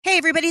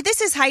everybody. This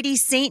is Heidi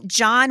St.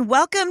 John.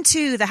 Welcome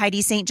to the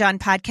Heidi St. John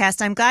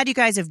podcast. I'm glad you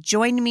guys have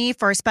joined me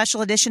for a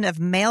special edition of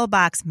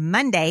Mailbox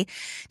Monday.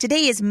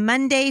 Today is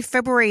Monday,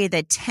 February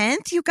the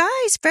 10th. You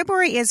guys,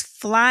 February is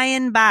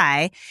flying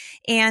by.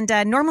 And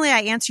normally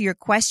I answer your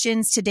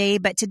questions today,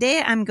 but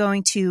today I'm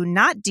going to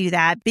not do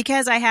that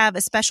because I have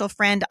a special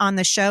friend on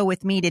the show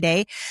with me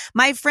today.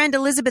 My friend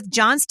Elizabeth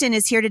Johnston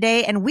is here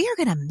today, and we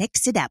are going to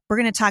mix it up. We're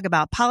going to talk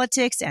about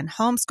politics and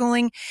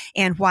homeschooling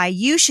and why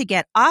you should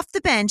get off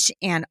the bench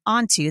and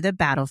onto the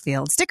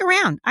battlefield. Stick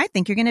around. I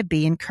think you're going to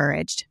be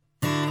encouraged.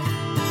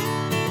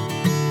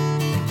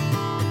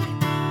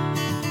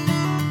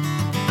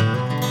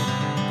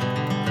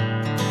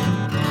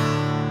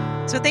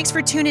 So thanks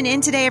for tuning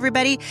in today,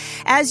 everybody.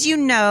 As you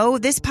know,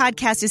 this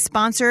podcast is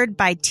sponsored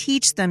by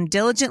Teach Them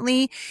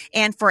Diligently.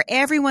 And for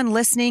everyone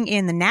listening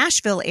in the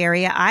Nashville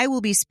area, I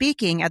will be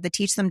speaking at the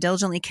Teach Them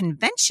Diligently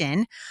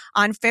convention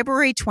on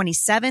February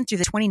 27th through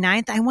the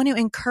 29th. I want to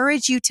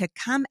encourage you to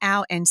come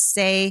out and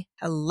say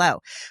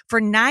hello.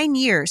 For 9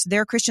 years,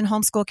 their Christian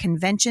homeschool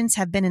conventions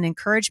have been an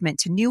encouragement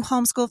to new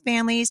homeschool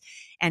families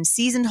and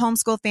seasoned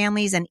homeschool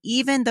families, and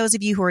even those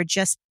of you who are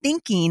just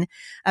thinking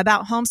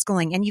about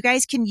homeschooling. And you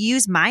guys can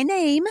use my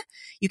name.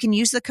 You can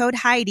use the code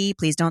Heidi.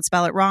 Please don't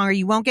spell it wrong or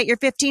you won't get your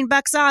 $15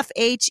 off,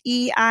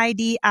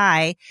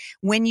 HEIDI,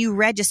 when you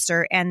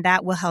register, and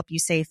that will help you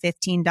save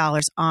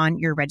 $15 on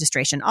your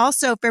registration.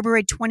 Also,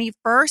 February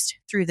 21st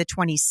through the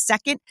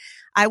 22nd,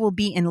 I will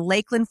be in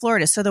Lakeland,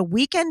 Florida. So the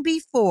weekend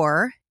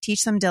before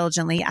Teach Them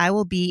Diligently, I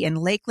will be in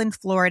Lakeland,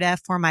 Florida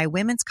for my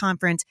women's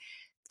conference,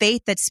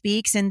 Faith That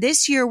Speaks. And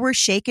this year, we're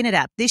shaking it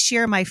up. This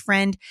year, my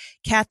friend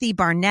Kathy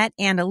Barnett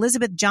and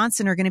Elizabeth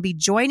Johnston are going to be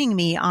joining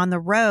me on the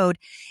road.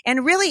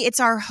 And really, it's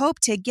our hope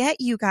to get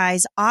you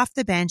guys off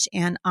the bench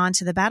and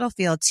onto the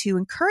battlefield to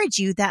encourage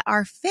you that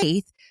our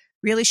faith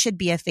really should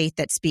be a faith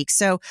that speaks.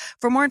 So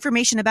for more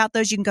information about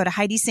those, you can go to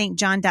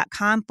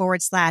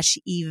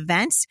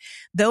HeidiSt.John.com/events.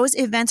 Those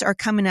events are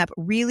coming up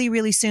really,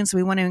 really soon. So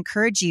we want to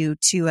encourage you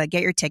to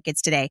get your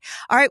tickets today.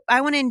 All right.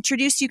 I want to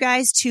introduce you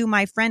guys to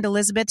my friend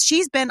Elizabeth.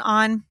 She's been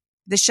on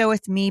the show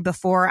with me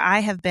before.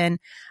 I have been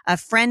a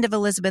friend of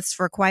Elizabeth's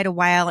for quite a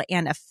while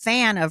and a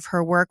fan of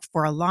her work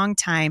for a long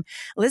time.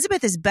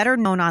 Elizabeth is better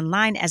known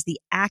online as the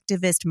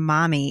activist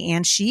mommy,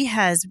 and she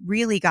has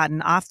really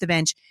gotten off the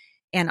bench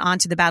and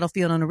onto the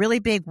battlefield in a really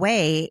big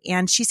way.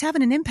 And she's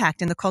having an impact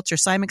in the culture.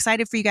 So I'm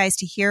excited for you guys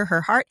to hear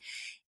her heart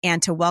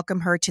and to welcome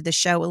her to the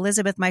show.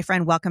 Elizabeth, my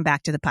friend, welcome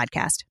back to the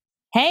podcast.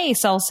 Hey,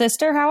 soul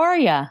sister, how are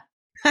you?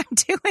 I'm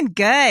doing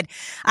good.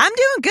 I'm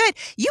doing good.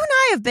 You and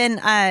I have been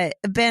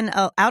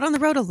out on the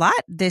road a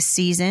lot this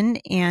season,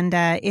 and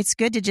it's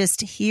good to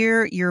just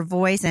hear your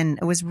voice. And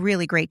it was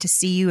really great to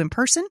see you in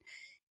person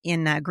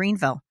in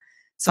Greenville.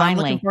 So finally. I'm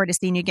looking forward to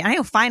seeing you again. I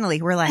know finally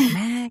we're like,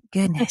 my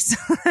goodness.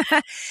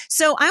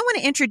 So I want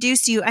to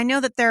introduce you. I know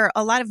that there are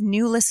a lot of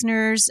new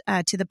listeners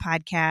to the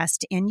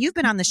podcast, and you've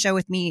been on the show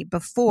with me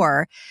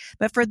before.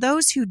 But for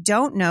those who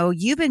don't know,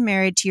 you've been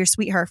married to your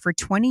sweetheart for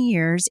 20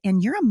 years,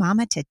 and you're a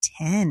mama to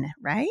 10,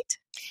 right?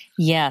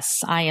 Yes,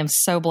 I am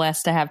so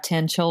blessed to have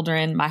 10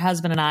 children. My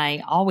husband and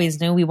I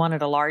always knew we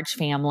wanted a large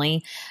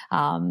family.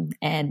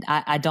 And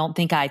I don't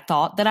think I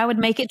thought that I would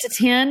make it to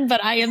 10,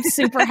 but I am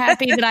super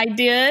happy that I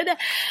did.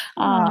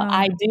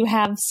 I do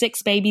have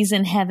 6 babies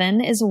in heaven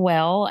as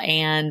well.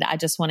 And I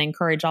just want to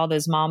encourage all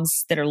those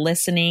moms that are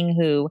listening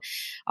who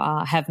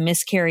have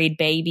miscarried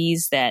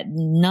babies that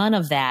none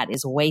of that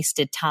is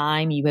wasted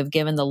time. You have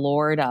given the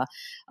Lord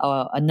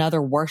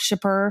another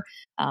worshiper,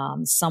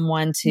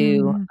 someone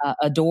to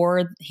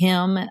adore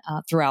him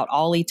throughout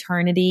all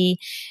eternity.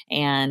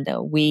 And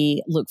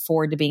we look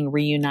forward to being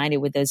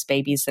reunited with those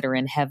babies that are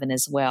in heaven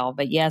as well.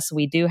 But yes,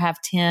 we do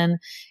have 10.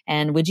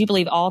 And would you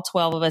believe all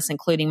 12 of us,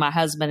 including my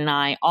husband and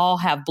I, all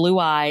have blue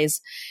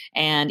eyes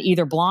and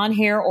either blonde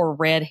hair or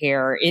red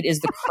hair. It is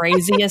the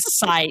craziest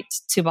sight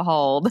to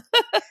behold.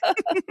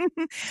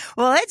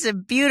 Well, it's a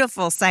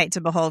beautiful sight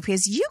to behold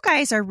because you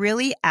guys are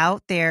really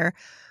out there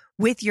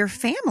with your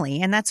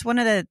family. And that's one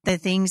of the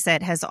things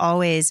that has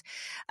always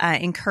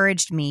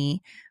encouraged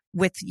me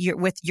with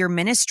your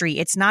ministry.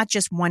 It's not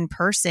just one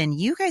person.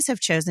 You guys have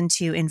chosen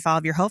to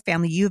involve your whole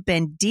family. You've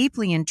been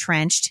deeply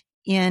entrenched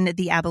in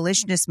the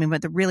abolitionist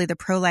movement, the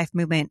pro-life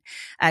movement,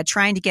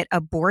 trying to get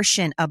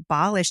abortion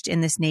abolished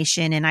in this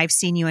nation. And I've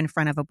seen you in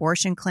front of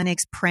abortion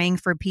clinics praying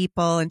for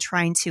people and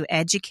trying to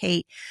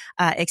educate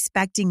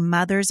expecting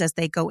mothers as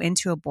they go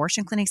into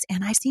abortion clinics.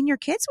 And I've seen your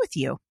kids with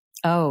you.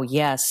 Oh,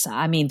 yes.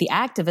 I mean, the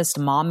Activist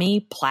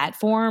Mommy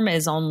platform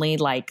is only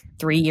like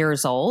 3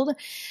 years old.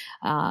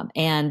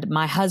 And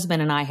my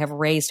husband and I have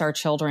raised our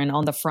children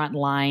on the front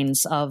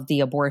lines of the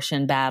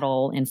abortion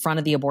battle in front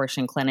of the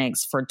abortion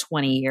clinics for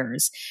 20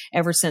 years.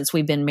 Ever since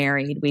we've been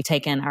married, we've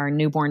taken our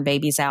newborn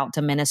babies out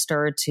to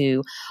minister,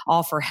 to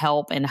offer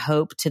help and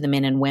hope to the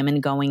men and women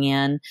going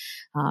in.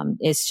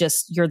 It's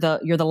just, you're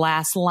the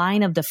last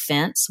line of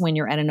defense when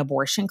you're at an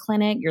abortion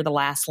clinic. You're the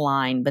last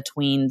line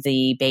between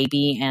the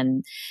baby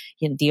and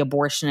the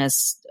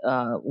abortionist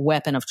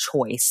weapon of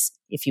choice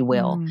if you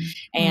will.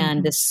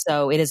 And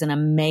so it is an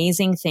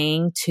amazing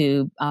thing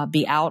to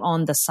be out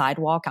on the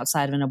sidewalk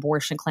outside of an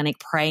abortion clinic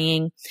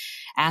praying,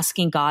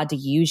 asking God to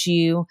use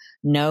you.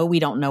 No, we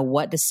don't know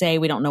what to say.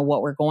 We don't know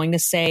what we're going to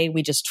say.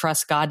 We just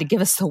trust God to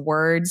give us the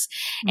words.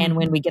 And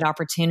when we get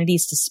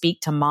opportunities to speak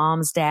to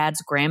moms,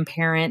 dads,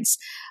 grandparents,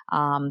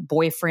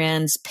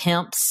 boyfriends,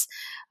 pimps,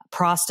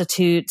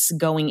 prostitutes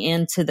going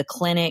into the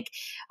clinic,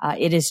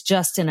 it is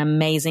just an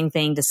amazing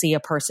thing to see a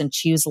person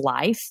choose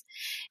life.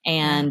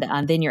 And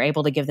then you're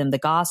able to give them the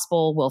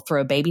gospel. We'll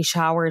throw baby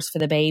showers for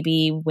the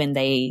baby when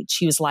they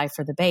choose life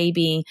for the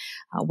baby.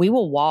 We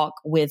will walk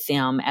with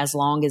them as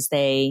long as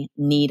they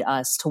need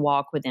us to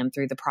walk with them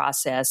through the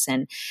process.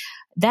 And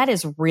that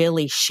has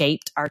really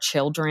shaped our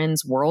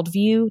children's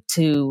worldview.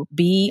 To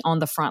be on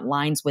the front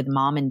lines with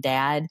mom and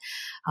dad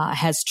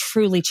has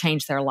truly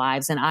changed their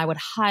lives. And I would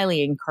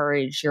highly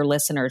encourage your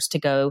listeners to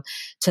go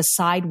to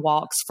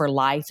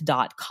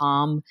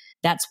sidewalksforlife.com.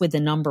 That's with the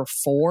number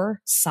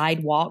 4,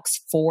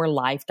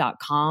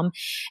 sidewalksforlife.com,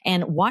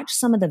 and watch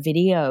some of the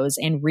videos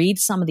and read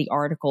some of the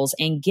articles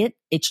and get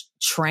it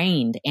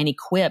trained and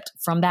equipped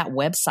from that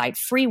website,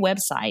 free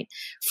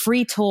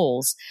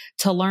tools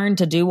to learn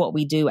to do what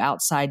we do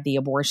outside the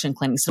abortion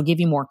clinic. So give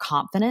you more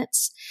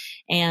confidence.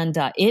 And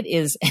it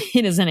is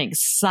an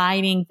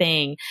exciting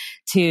thing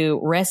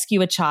to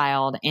rescue a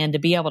child and to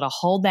be able to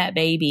hold that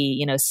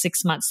baby,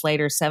 6 months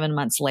later, 7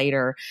 months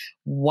later.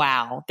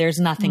 Wow, there's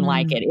nothing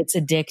like it. It's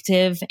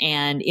addictive,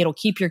 and it'll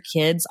keep your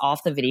kids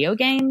off the video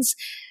games.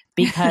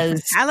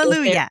 Because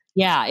hallelujah.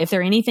 If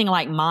they're anything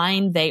like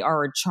mine, they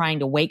are trying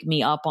to wake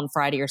me up on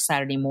Friday or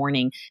Saturday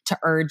morning to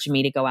urge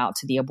me to go out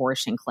to the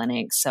abortion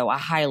clinic. So I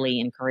highly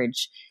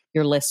encourage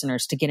your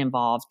listeners to get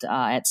involved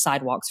at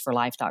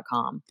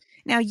sidewalksforlife.com.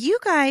 Now, you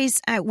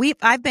guys,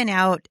 I've been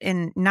out,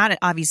 and not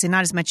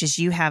as much as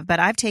you have, but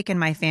I've taken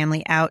my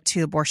family out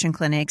to abortion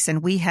clinics,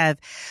 and we have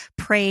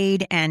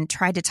prayed and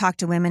tried to talk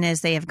to women as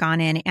they have gone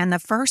in. And the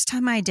first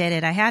time I did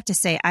it, I have to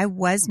say, I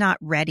was not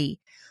ready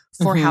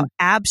for how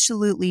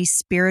absolutely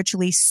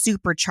spiritually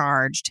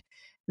supercharged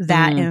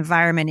that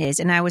environment is.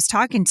 And I was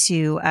talking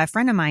to a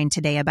friend of mine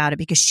today about it,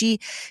 because she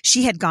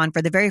had gone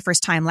for the very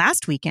first time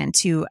last weekend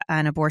to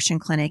an abortion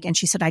clinic. And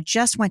she said, I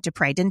just went to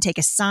pray, didn't take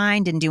a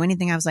sign, didn't do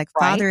anything. I was like,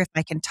 Father, if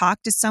I can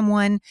talk to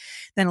someone,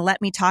 then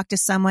let me talk to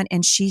someone.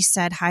 And she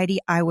said, Heidi,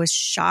 I was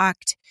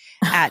shocked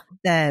at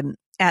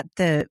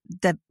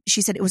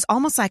she said, it was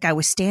almost like I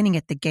was standing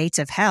at the gates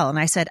of hell. And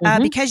I said,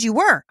 because you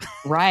were.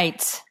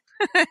 Right.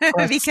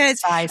 Because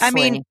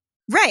Precisely.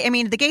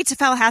 the gates of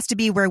hell has to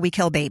be where we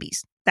kill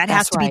babies. That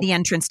has to be the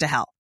entrance to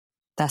hell.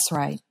 That's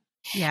right.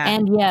 Yeah.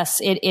 And yes,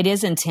 it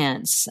is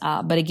intense.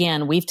 But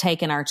again, we've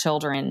taken our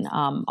children,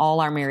 all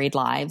our married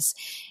lives,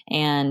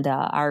 and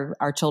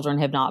our children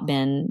have not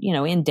been,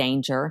 in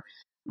danger.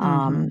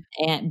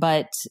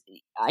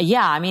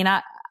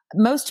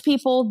 Most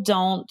people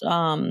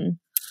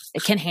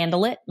can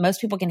handle it.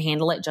 Most people can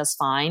handle it just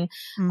fine.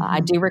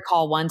 I do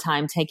recall one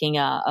time taking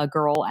a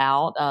girl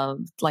out,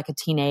 like a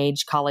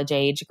teenage, college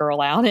age girl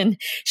out, and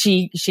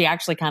she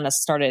actually kind of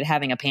started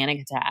having a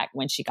panic attack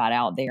when she got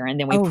out there. And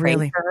then we prayed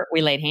for her.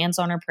 We laid hands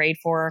on her, prayed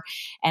for her.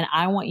 And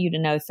I want you to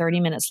know,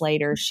 30 minutes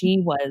later,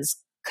 she was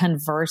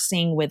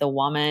conversing with a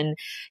woman,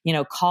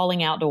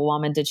 calling out to a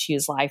woman to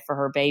choose life for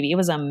her baby. It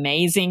was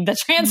amazing, the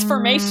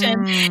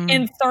transformation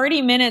in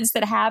 30 minutes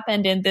that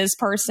happened in this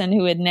person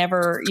who had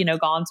never,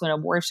 gone to an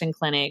abortion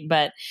clinic.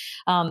 But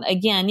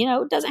again,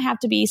 it doesn't have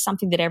to be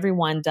something that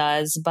everyone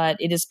does, but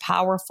it is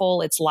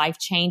powerful. It's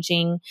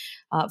life-changing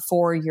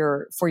for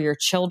your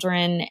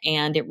children.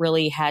 And it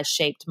really has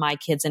shaped my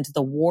kids into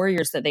the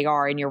warriors that they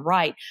are. And you're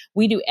right.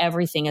 We do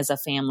everything as a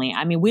family.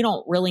 I mean, we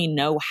don't really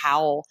know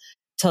how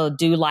to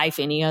do life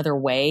any other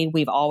way.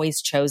 We've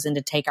always chosen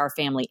to take our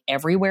family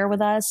everywhere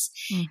with us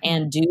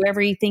and do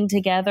everything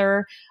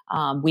together.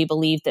 We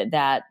believe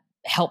that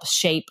helps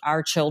shape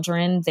our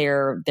children,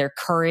 their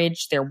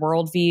courage, their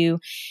worldview.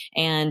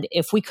 And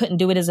if we couldn't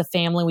do it as a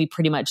family, we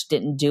pretty much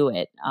didn't do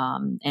it.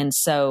 And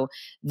so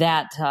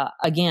that,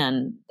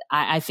 again,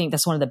 I think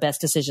that's one of the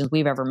best decisions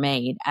we've ever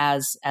made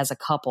as a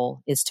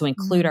couple, is to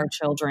include our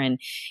children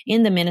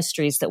in the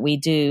ministries that we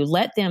do.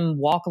 Let them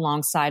walk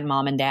alongside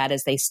mom and dad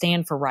as they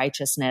stand for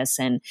righteousness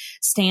and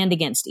stand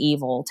against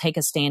evil, take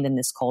a stand in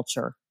this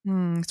culture.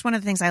 It's one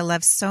of the things I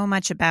love so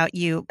much about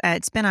you.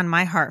 It's been on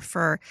my heart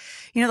for,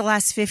 the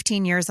last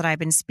 15 years that I've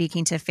been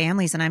speaking to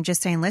families. And I'm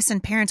just saying, listen,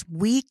 parents,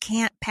 we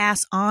can't pass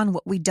on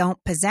what we don't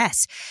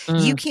possess.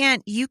 You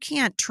can't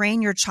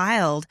train your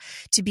child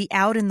to be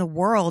out in the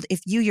world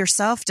if you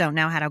yourself don't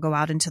know how to go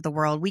out into the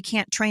world. We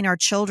can't train our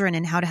children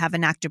in how to have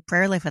an active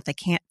prayer life if they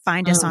can't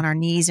find us on our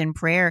knees in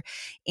prayer.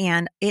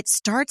 And it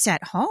starts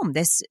at home,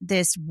 this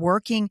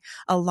working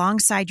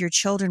alongside your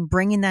children,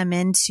 bringing them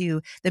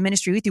into the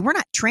ministry with you. We're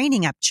not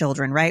training up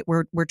children, right?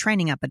 We're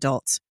training up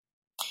adults.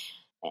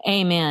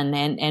 Amen.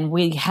 And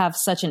we have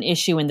such an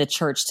issue in the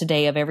church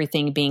today of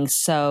everything being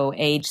so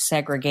age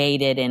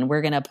segregated, and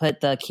we're going to put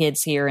the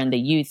kids here and the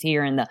youth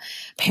here and the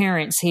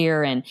parents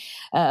here. And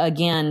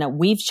again,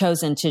 we've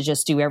chosen to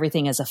just do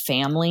everything as a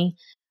family.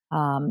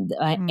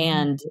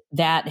 And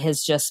that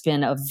has just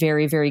been a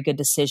very, very good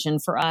decision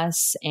for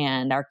us.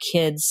 And our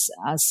kids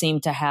seem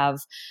to have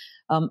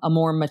a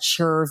more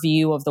mature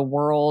view of the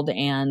world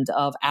and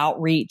of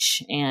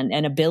outreach and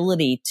an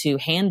ability to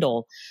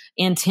handle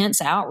intense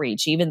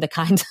outreach, even the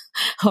kind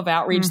of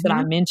outreach that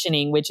I'm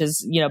mentioning, which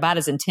is, about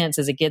as intense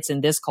as it gets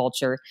in this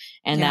culture.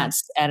 And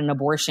that's at an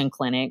abortion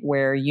clinic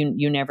where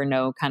you never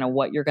know kind of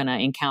what you're going to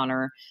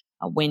encounter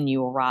when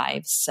you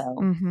arrive. So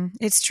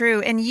it's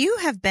true. And you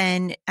have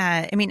been,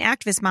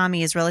 Activist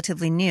Mommy is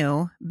relatively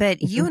new,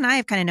 but you and I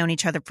have kind of known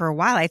each other for a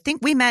while. I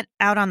think we met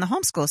out on the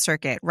homeschool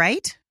circuit,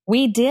 right?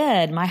 We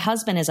did. My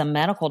husband is a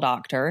medical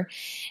doctor,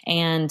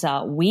 and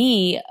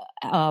we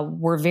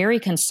were very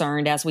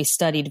concerned as we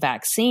studied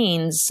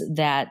vaccines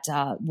that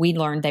we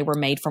learned they were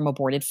made from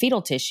aborted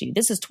fetal tissue.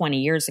 This is 20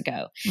 years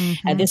ago.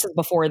 This is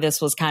before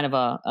this was kind of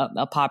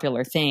a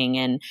popular thing.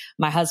 And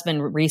my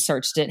husband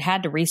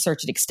had to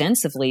research it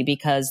extensively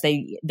because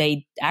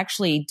they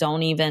actually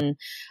don't even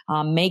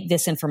make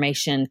this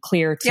information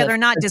clear to they're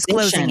not physicians.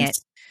 Disclosing it.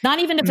 Not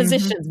even to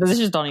physicians.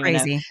 Physicians don't even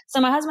Crazy. know.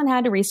 So my husband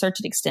had to research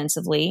it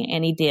extensively,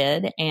 and he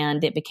did.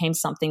 And it became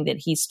something that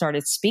he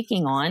started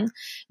speaking on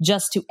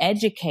just to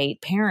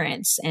educate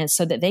parents and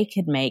so that they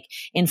could make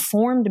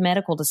informed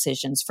medical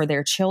decisions for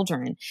their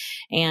children.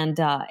 And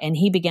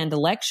he began to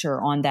lecture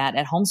on that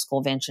at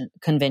homeschool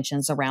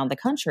conventions around the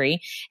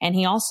country. And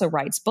he also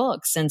writes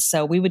books. And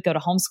so we would go to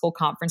homeschool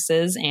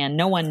conferences, and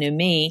no one knew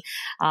me.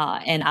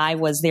 And I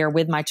was there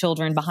with my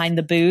children behind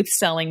the booth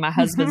selling my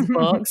husband's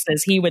books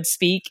as he would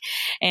speak.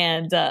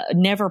 And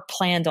never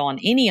planned on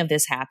any of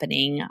this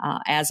happening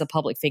as a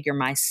public figure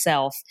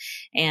myself.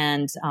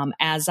 And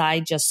as I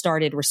just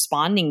started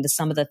responding to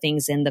some of the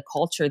things in the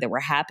culture that were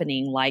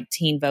happening, like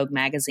Teen Vogue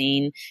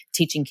magazine,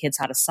 teaching kids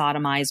how to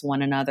sodomize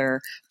one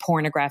another,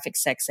 pornographic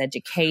sex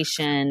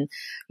education,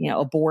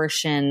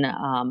 abortion,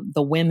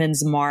 the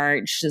Women's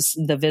March, just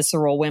the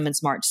visceral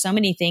Women's March, so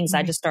many things.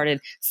 I just started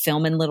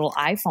filming little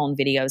iPhone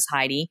videos,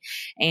 Heidi.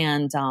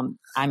 And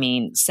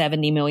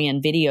 70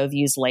 million video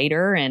views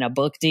later and a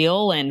book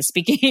deal and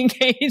speaking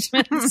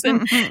engagements.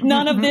 And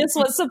none of this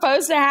was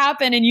supposed to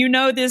happen. And you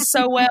know this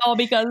so well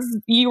because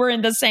you were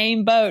in the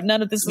same boat.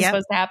 None of this was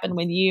supposed to happen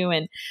with you.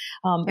 And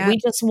we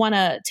just want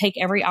to take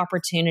every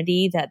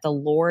opportunity that the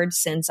Lord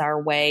sends our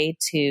way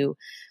to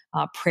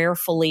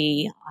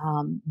prayerfully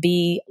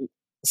be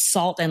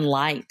salt and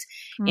light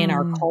in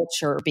our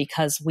culture,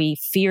 because we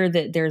fear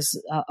that there's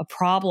a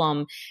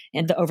problem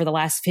over the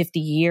last 50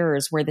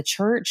 years where the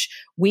church,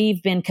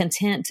 we've been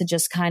content to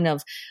just kind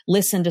of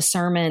listen to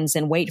sermons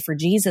and wait for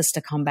Jesus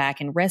to come back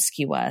and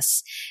rescue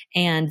us.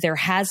 And there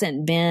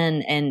hasn't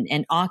been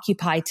an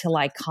occupy till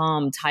I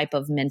come type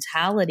of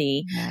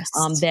mentality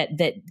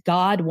that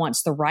God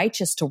wants the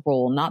righteous to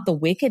rule, not the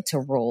wicked to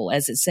rule,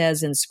 as it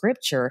says in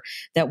Scripture,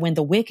 that when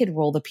the wicked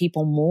rule, the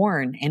people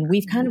mourn. And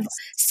we've kind of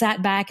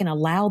sat back and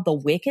allowed the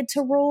wicked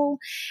to rule.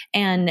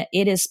 And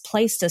it has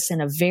placed us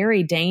in a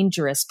very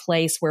dangerous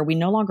place where we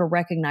no longer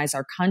recognize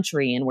our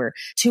country, and where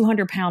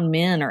 200-pound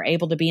men are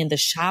able to be in the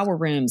shower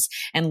rooms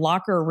and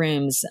locker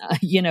rooms,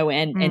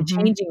 and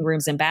changing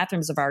rooms and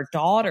bathrooms of our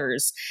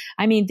daughters.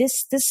 I mean,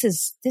 this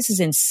is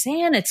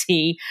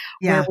insanity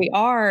where we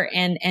are.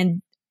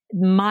 And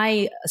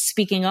my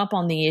speaking up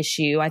on the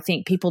issue, I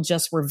think people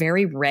just were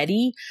very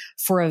ready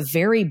for a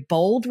very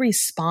bold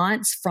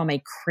response from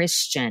a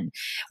Christian.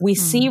 We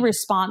see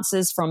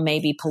responses from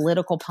maybe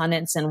political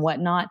pundits and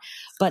whatnot,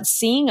 but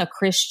seeing a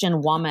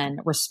Christian woman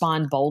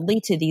respond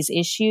boldly to these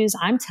issues,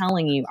 I'm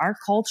telling you, our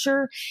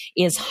culture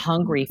is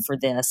hungry for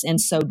this.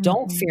 And so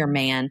don't fear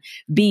man,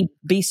 be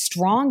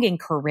strong and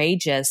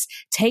courageous,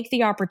 take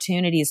the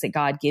opportunities that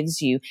God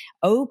gives you,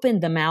 open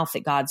the mouth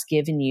that God's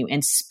given you,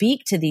 and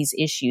speak to these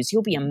issues.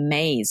 You'll be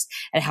amazed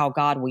at how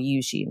God will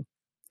use you.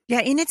 Yeah.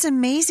 And it's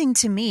amazing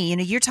to me,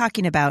 you're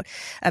talking about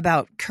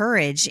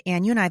courage,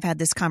 and you and I have had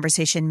this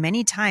conversation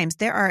many times.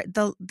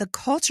 The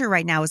culture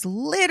right now is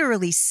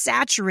literally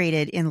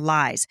saturated in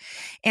lies,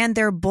 and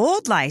they're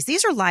bold lies.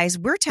 These are lies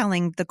we're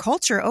telling the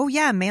culture. Oh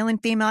yeah, male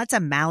and female, it's a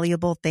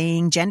malleable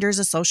thing. Gender is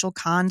a social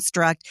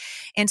construct.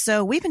 And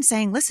so we've been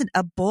saying, listen,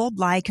 a bold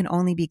lie can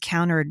only be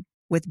countered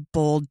with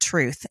bold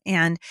truth.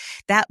 And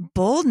that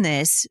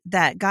boldness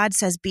that God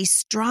says, be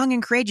strong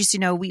and courageous.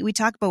 We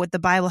talk about what the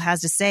Bible has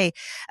to say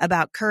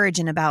about courage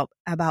and about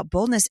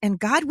boldness. And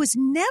God was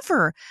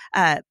never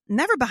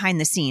behind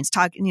the scenes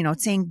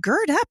saying,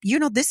 gird up,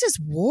 this is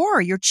war.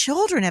 Your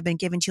children have been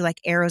given to you like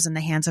arrows in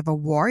the hands of a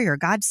warrior.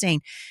 God's saying,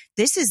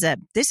 this is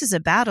a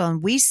battle.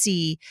 And we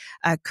see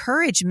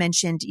courage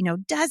mentioned,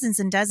 dozens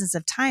and dozens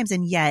of times.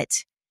 And yet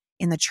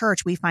in the church,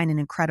 we find an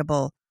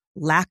incredible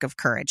lack of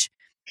courage.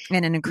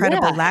 And an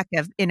incredible lack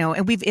of, and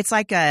it's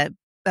like a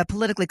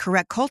politically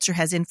correct culture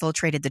has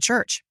infiltrated the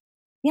church.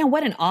 Yeah,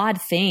 what an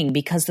odd thing,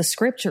 because the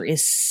scripture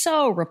is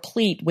so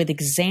replete with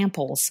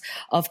examples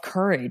of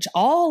courage.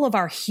 All of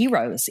our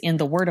heroes in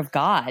the Word of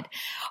God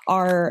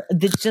are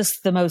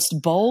just the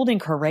most bold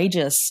and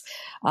courageous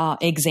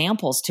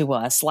examples to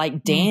us,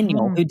 like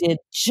Daniel, who did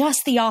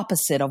just the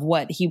opposite of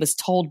what he was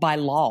told by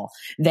law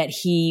that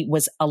he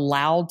was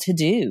allowed to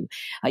do.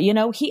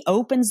 He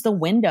opens the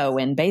window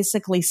and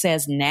basically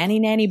says, nanny,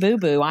 nanny, boo,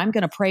 boo, I'm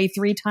going to pray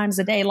 3 times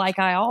a day like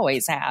I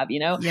always have,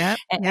 Yep.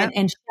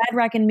 And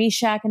Shadrach and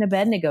Meshach and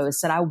Abednego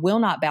said, I will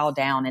not bow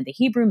down. And the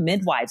Hebrew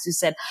midwives who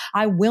said,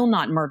 I will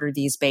not murder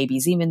these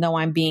babies, even though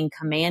I'm being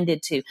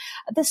commanded to.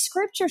 The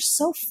scripture's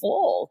so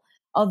full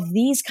of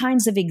these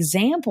kinds of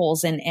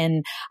examples.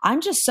 And I'm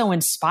just so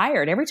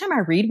inspired. Every time I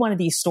read one of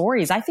these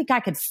stories, I think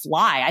I could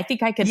fly. I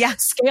think I could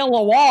scale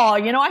a wall.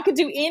 I could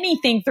do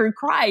anything through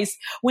Christ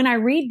when I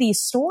read these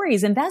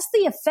stories. And that's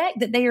the effect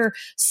that they are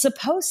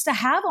supposed to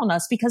have on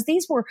us, because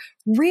these were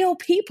real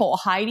people,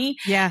 Heidi,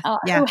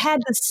 who had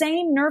the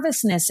same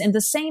nervousness and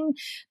the same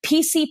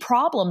PC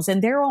problems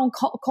in their own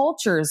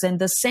cultures, and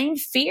the same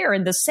fear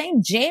and the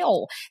same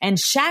jail and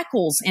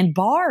shackles and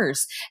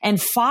bars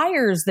and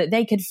fires that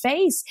they could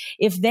face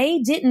if they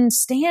didn't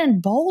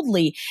stand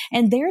boldly,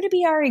 and they're to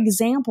be our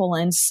example.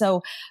 And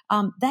so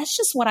that's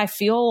just what I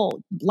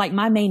feel like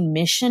my main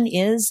mission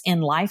is in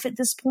life at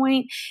this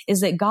point,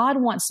 is that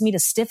God wants me to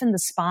stiffen the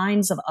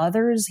spines of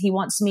others. He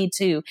wants me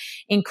to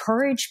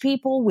encourage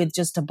people with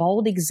just a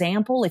bold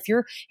example. If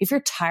you're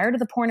tired of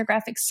the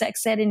pornographic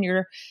sex ed in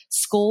your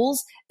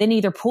schools, then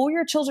either pull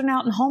your children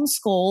out and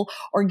homeschool,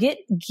 or get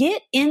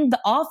in the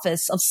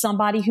office of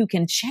somebody who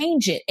can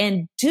change it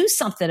and do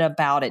something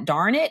about it.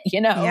 Darn it.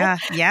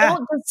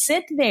 Don't just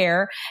sit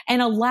there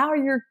and allow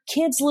your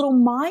kids' little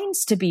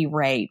minds to be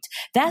raped.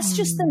 That's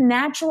just the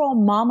natural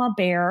mama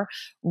bear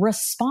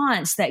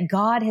response that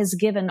God has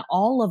given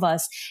all of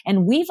us.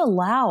 And we've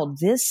allowed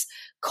this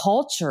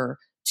culture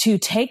to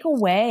take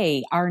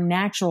away our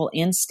natural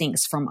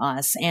instincts from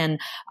us. And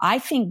I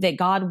think that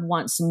God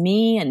wants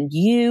me and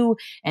you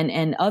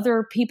and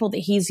other people that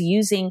he's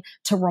using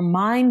to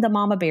remind the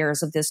mama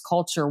bears of this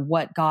culture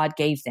what God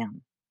gave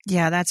them.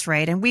 Yeah, that's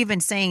right. And we've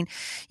been saying,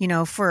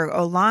 for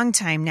a long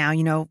time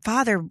now,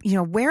 Father,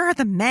 where are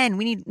the men?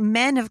 We need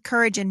men of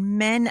courage and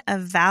men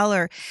of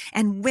valor,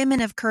 and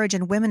women of courage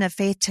and women of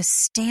faith to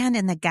stand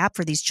in the gap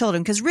for these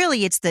children. Because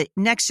really, it's the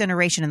next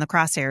generation in the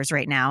crosshairs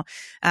right now.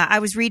 I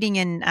was reading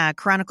in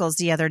Chronicles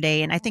the other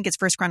day, and I think it's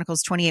 1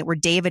 Chronicles 28, where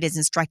David is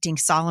instructing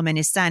Solomon,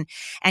 his son.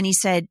 And he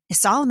said,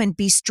 Solomon,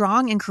 be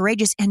strong and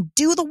courageous and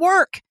do the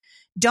work.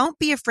 Don't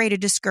be afraid or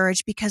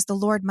discouraged, because the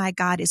Lord my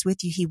God is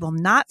with you. He will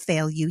not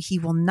fail you. He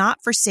will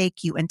not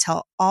forsake you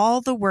until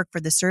all the work for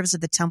the service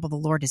of the temple of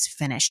the Lord is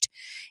finished.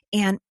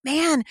 And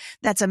man,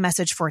 that's a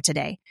message for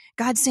today.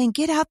 God's saying,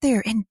 get out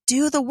there and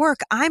do the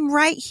work. I'm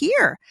right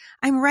here.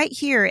 I'm right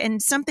here.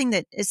 And something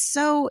that is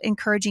so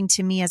encouraging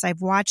to me as I've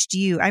watched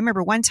you, I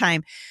remember one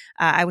time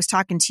I was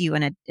talking to you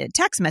in a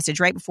text message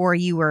right before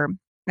you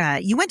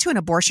went to an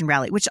abortion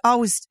rally, which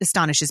always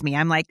astonishes me.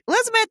 I'm like,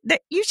 Elizabeth,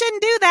 you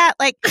shouldn't do that.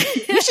 Like,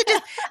 you should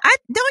just,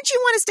 don't you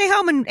want to stay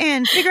home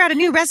and figure out a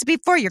new recipe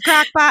for your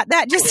crock pot?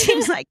 That just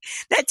seems like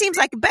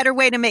a better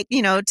way to make,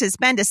 to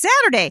spend a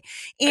Saturday.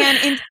 And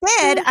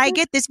instead I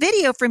get this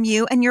video from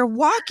you, and you're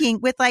walking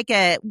with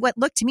what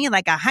looked to me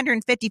like a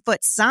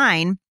 150-foot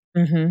sign.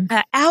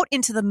 Out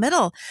into the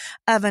middle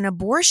of an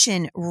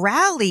abortion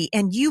rally,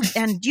 and you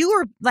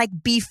were like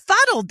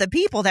befuddled. The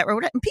people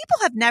people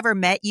have never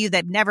met you,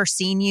 they've never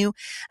seen you.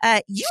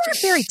 You are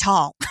very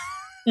tall.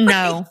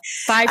 No,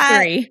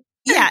 5'3".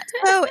 Yeah.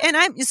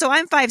 So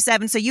I'm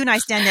 5'7". So you and I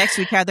stand next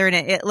to each other, and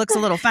it looks a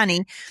little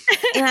funny.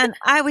 And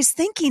I was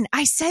thinking,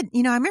 I said,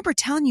 I remember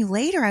telling you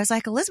later, I was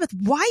like, Elizabeth,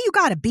 why you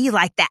got to be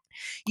like that?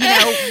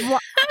 Why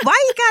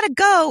you got to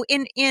go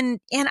in, and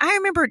I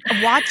remember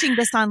watching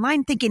this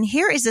online thinking,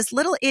 here is this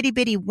little itty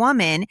bitty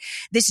woman,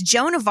 this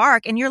Joan of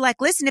Arc. And you're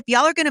like, listen, if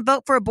y'all are going to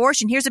vote for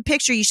abortion, here's a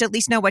picture. You should at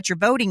least know what you're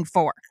voting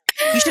for.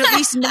 You should at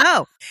least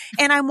know.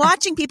 And I'm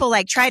watching people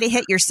try to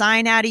hit your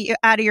sign out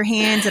of your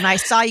hands. And I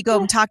saw you go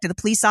and talk to the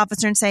police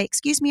officer and say,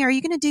 excuse me, are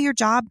you going to do your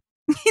job?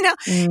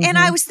 And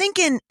I was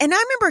thinking, and I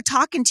remember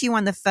talking to you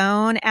on the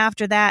phone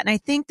after that. And I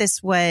think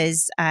this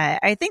was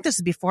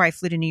before I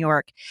flew to New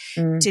York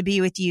to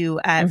be with you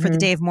for the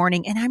day of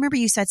mourning. And I remember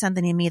you said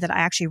something to me that I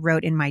actually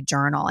wrote in my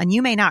journal, and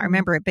you may not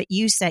remember it, but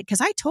you said,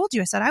 cause I told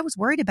you, I said, I was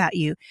worried about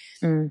you.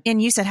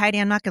 And you said, Heidi,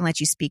 I'm not going to let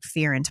you speak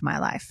fear into my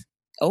life.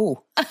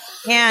 Oh,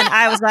 and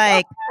I was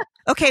like,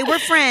 okay, we're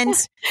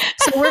friends.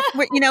 So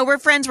we're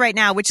friends right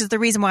now, which is the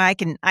reason why I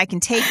can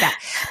take that,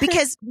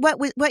 because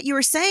what you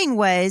were saying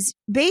was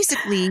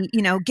basically,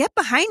 get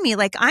behind me.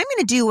 Like, I'm going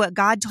to do what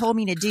God told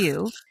me to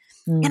do.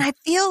 And I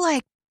feel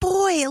like,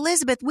 boy,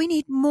 Elizabeth, we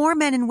need more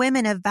men and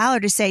women of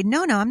valor to say,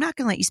 no, I'm not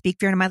going to let you speak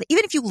fear into my life.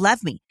 Even if you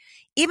love me,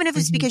 even if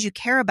it's because you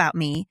care about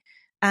me,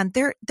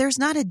 there's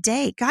not a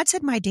day. God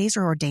said my days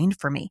are ordained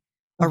for me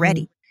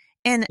already.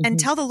 And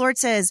until the Lord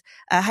says,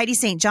 Heidi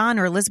St. John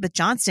or Elizabeth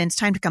Johnston, it's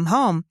time to come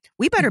home,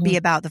 we better be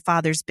about the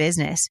Father's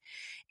business.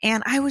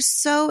 And I was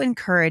so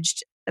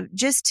encouraged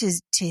just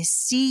to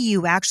see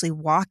you actually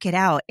walk it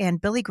out. And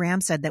Billy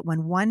Graham said that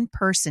when one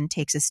person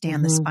takes a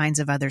stand, the spines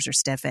of others are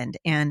stiffened.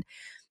 And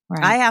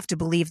I have to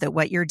believe that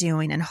what you're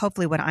doing, and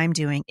hopefully what I'm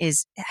doing,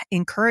 is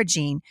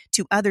encouraging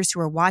to others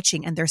who are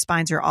watching and their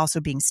spines are also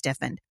being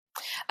stiffened.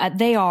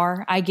 They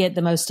are. I get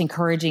the most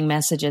encouraging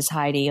messages,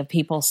 Heidi, of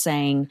people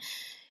saying,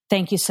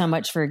 thank you so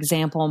much. For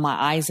example, my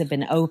eyes have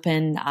been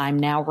opened. I'm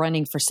now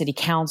running for city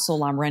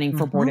council. I'm running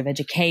for Board of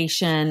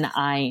Education.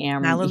 I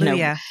am,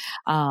 Hallelujah.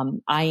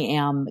 I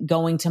am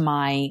going to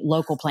my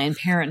local Planned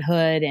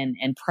Parenthood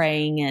and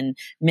praying and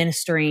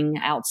ministering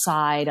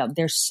outside.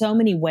 There's so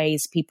many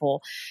ways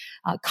people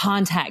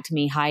contact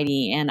me,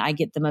 Heidi, and I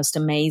get the most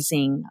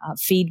amazing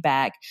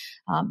feedback.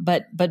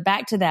 But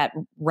back to that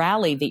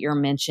rally that you're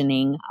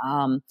mentioning,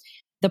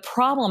 the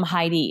problem,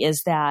 Heidi,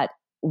 is that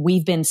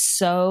we've been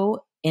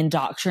so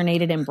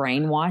indoctrinated and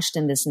brainwashed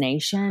in this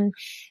nation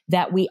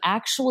that we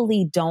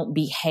actually don't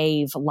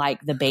behave like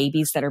the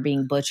babies that are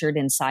being butchered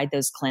inside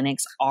those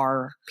clinics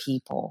are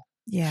people.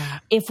 Yeah.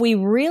 If we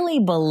really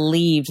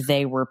believed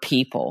they were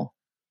people,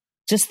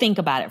 just think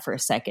about it for a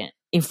second.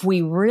 If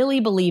we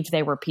really believed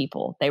they were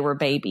people, they were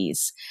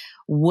babies,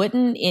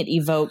 wouldn't it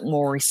evoke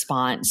more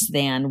response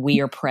than we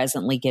are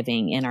presently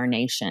giving in our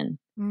nation?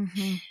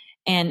 Mm-hmm.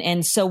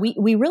 And so we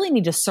really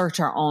need to search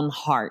our own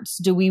hearts.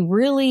 Do we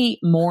really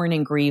mourn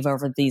and grieve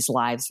over these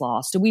lives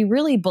lost? Do we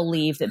really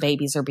believe that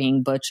babies are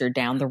being butchered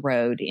down the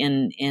road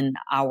in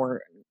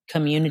our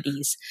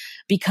communities?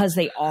 Because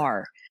they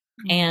are.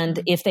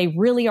 And if they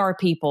really are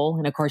people,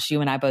 and of course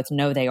you and I both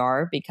know they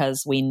are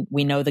because we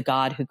know the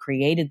God who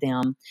created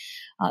them,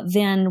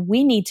 then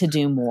we need to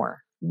do more.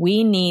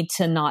 We need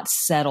to not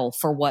settle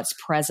for what's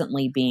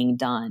presently being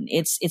done.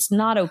 It's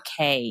not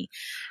okay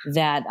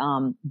that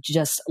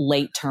just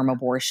late-term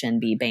abortion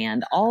be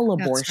banned. All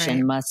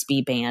abortion must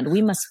be banned.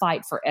 We must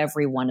fight for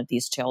every one of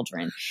these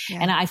children. Yeah.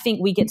 And I think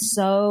we get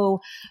so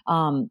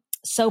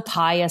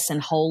pious and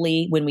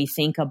holy when we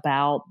think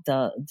about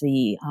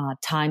the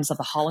times of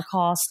the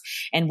Holocaust,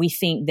 and we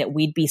think that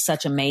we'd be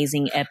such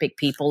amazing, epic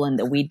people, and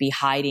that we'd be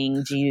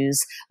hiding Jews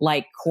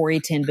like Corrie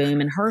ten Boom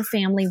and her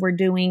family were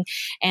doing.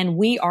 And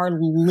we are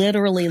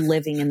literally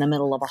living in the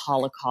middle of a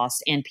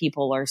Holocaust, and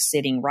people are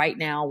sitting right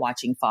now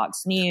watching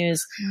Fox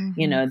News. Mm-hmm.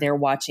 You know, they're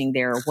watching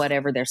their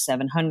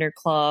 700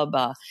 Club.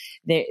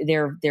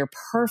 They're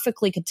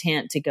perfectly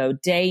content to go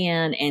day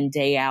in and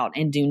day out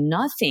and do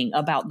nothing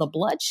about the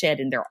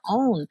bloodshed in their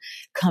own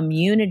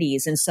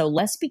communities. And so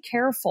let's be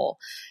careful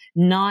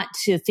not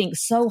to think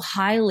so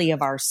highly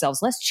of ourselves.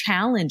 Let's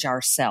challenge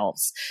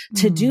ourselves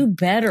to do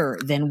better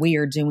than we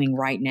are doing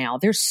right now.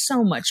 There's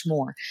so much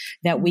more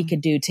that we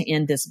could do to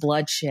end this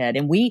bloodshed.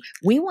 And we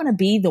want to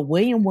be the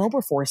William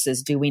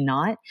Wilberforces, do we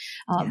not?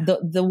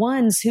 The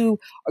ones who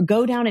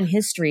go down in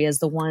history as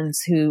the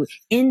ones who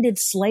ended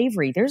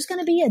slavery. There's going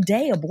to be a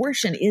day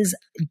abortion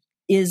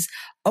is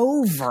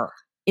over,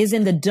 is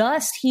in the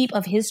dust heap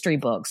of history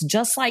books,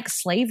 just like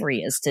slavery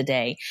is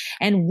today.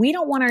 And we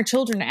don't want our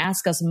children to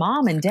ask us,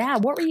 Mom and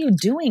Dad, what were you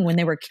doing when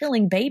they were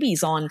killing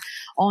babies on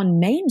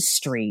Main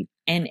Street?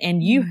 And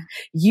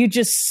you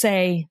just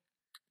say,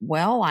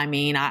 well, I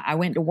mean, I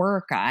went to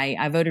work.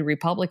 I voted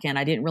Republican.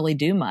 I didn't really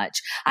do much.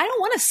 I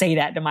don't want to say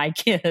that to my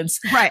kids.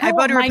 Right. I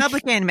voted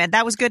Republican, man.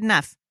 That was good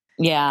enough.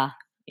 Yeah.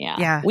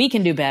 We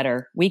can do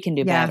better. We can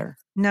do better.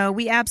 No,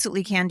 we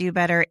absolutely can do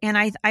better. And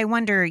I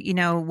wonder,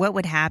 what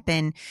would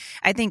happen.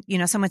 I think,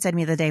 someone said to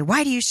me the other day,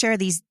 why do you share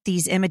these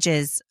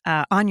images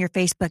on your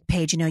Facebook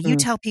page? You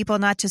tell people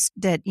not to,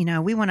 that,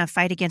 we want to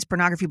fight against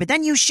pornography, but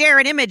then you share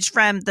an image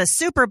from the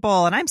Super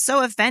Bowl and I'm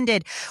so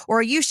offended.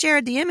 Or you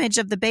shared the image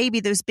of the baby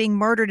that was being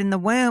murdered in the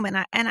womb.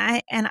 And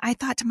I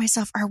thought to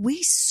myself, are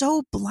we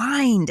so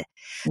blind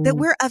that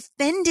we're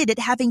offended at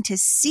having to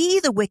see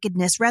the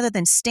wickedness rather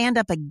than stand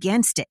up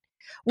against it?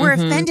 We're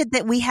offended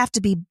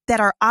that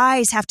our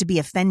eyes have to be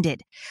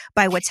offended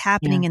by what's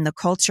happening in the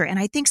culture. And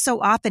I think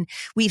so often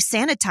we've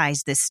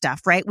sanitized this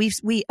stuff, right?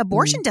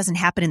 Abortion doesn't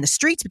happen in the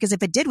streets, because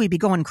if it did, we'd be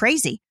going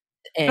crazy.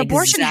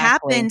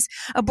 Exactly.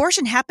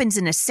 Abortion happens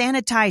in a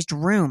sanitized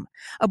room.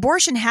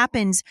 Abortion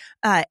happens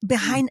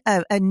behind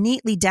a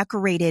neatly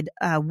decorated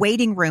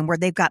waiting room where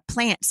they've got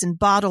plants and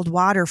bottled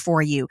water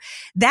for you.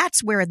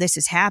 That's where this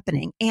is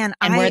happening. And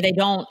where they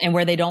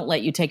don't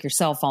let you take your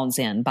cell phones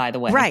in, by the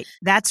way. Right.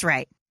 That's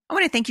right. I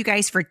want to thank you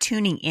guys for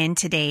tuning in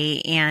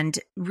today and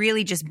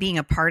really just being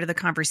a part of the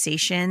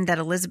conversation that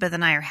Elizabeth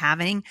and I are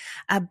having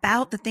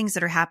about the things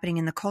that are happening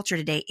in the culture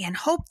today. And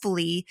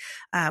hopefully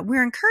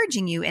we're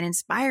encouraging you and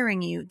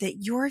inspiring you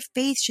that your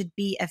faith should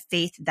be a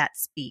faith that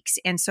speaks.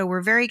 And so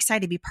we're very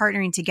excited to be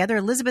partnering together.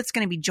 Elizabeth's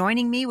going to be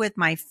joining me with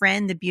my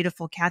friend, the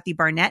beautiful Kathy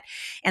Barnett.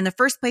 And the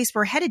first place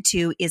we're headed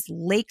to is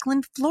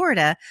Lakeland,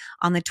 Florida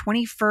on the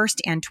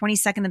 21st and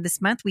 22nd of this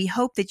month. We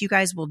hope that you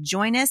guys will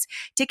join us.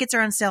 Tickets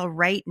are on sale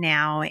right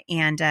now.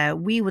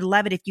 And we would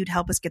love it if you'd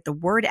help us get the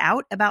word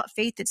out about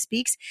Faith That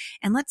Speaks.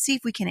 And let's see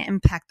if we can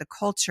impact the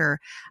culture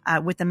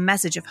with a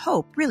message of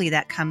hope, really,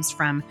 that comes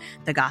from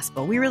the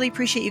gospel. We really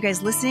appreciate you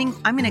guys listening.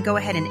 I'm going to go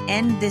ahead and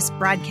end this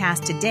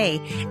broadcast today,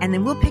 and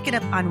then we'll pick it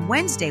up on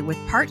Wednesday with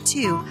part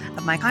 2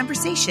 of my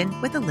conversation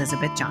with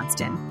Elizabeth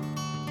Johnston.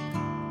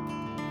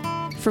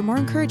 For more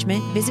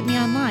encouragement, visit me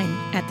online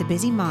at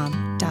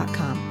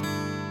thebusymom.com.